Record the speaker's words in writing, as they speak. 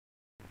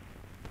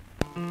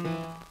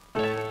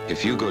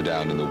If you go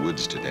down in the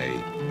woods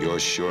today, you're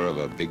sure of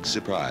a big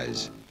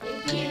surprise.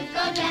 If you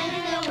go down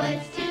in the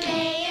woods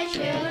today, you're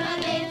sure of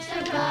a big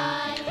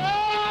surprise.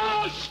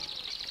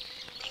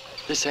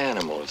 This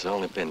animal's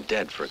only been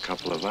dead for a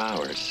couple of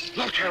hours.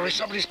 Look, Harry,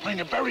 somebody's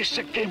playing a very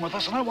sick game with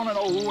us, and I want to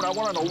know who, and I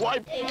want to know why.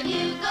 If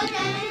you go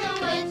down in the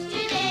woods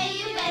today,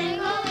 you better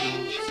go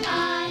in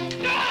disguise.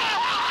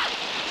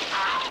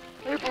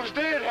 April's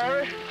dead,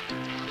 Harry.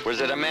 Was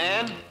it a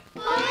man?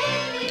 For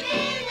every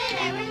man that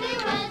ever knew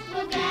us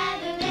will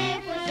gather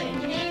there for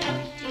certain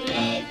because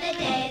today's the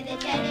day the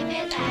teddy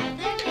bears have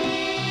their picnic.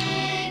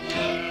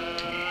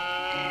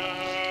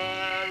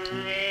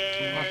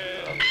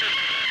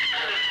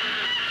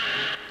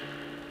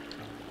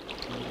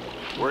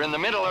 We're in the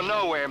middle of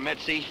nowhere,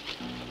 Mitzi.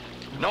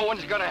 No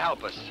one's gonna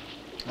help us.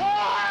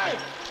 Hey!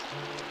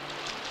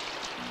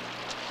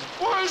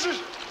 What is it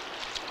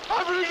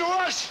happening to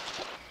us?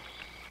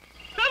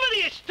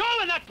 Somebody has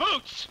stolen that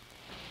boots!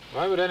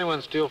 Why would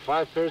anyone steal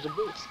 5 pairs of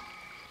boots?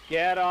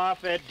 Get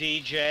off it,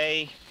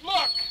 DJ.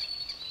 Look!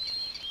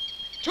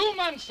 2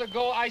 months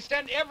ago, I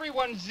sent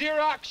everyone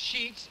Xerox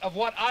sheets of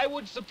what I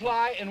would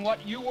supply and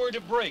what you were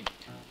to bring.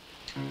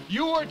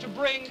 You were to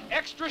bring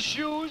extra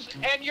shoes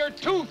and your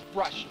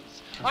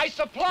toothbrushes. I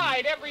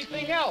supplied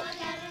everything else.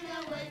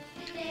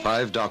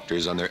 5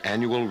 doctors on their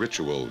annual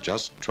ritual,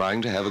 just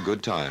trying to have a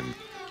good time.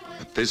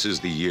 But this is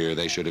the year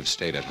they should have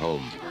stayed at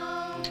home.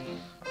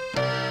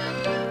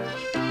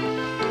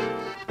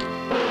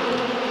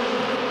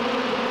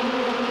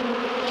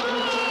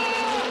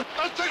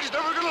 That thing's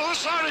never gonna let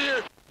us out of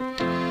here.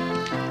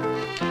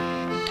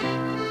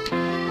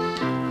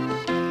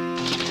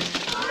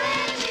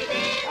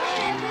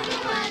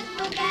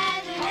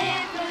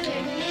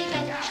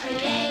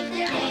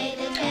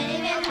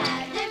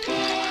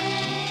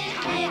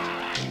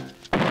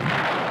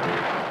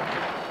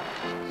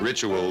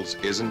 Rituals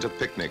isn't a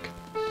picnic.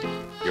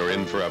 You're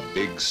in for a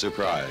big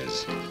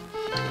surprise.